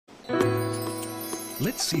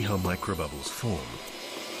Let's see how microbubbles form.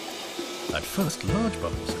 At first, large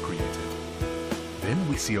bubbles are created. Then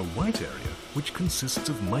we see a white area which consists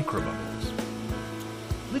of microbubbles.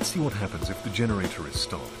 Let's see what happens if the generator is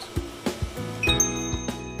stopped.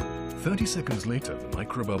 30 seconds later, the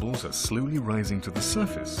microbubbles are slowly rising to the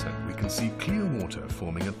surface and we can see clear water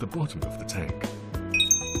forming at the bottom of the tank.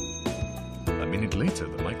 A minute later,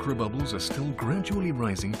 the microbubbles are still gradually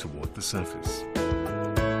rising toward the surface.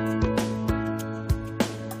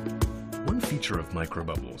 One feature of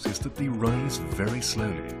microbubbles is that they rise very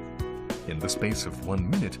slowly. In the space of 1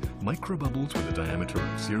 minute, microbubbles with a diameter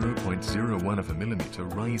of 0.01 of a millimeter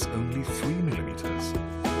rise only 3 millimeters.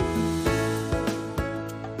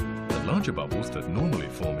 The larger bubbles that normally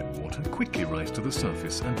form in water quickly rise to the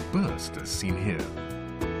surface and burst as seen here.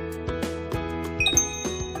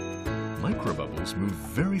 Microbubbles move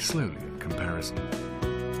very slowly in comparison.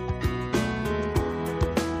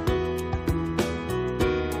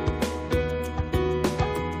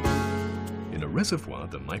 In a reservoir,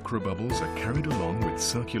 the microbubbles are carried along with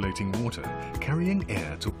circulating water, carrying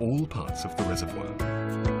air to all parts of the reservoir.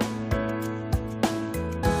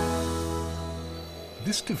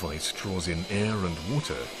 This device draws in air and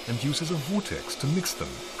water and uses a vortex to mix them,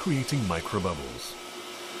 creating microbubbles.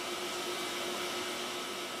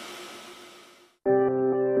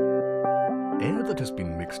 Air that has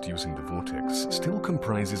been mixed using the vortex still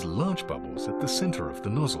comprises large bubbles at the center of the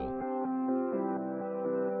nozzle.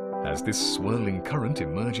 As this swirling current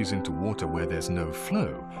emerges into water where there's no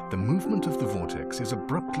flow, the movement of the vortex is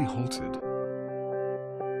abruptly halted.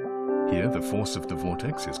 Here, the force of the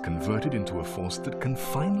vortex is converted into a force that can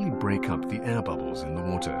finally break up the air bubbles in the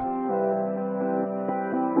water.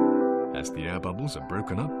 As the air bubbles are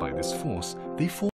broken up by this force, they form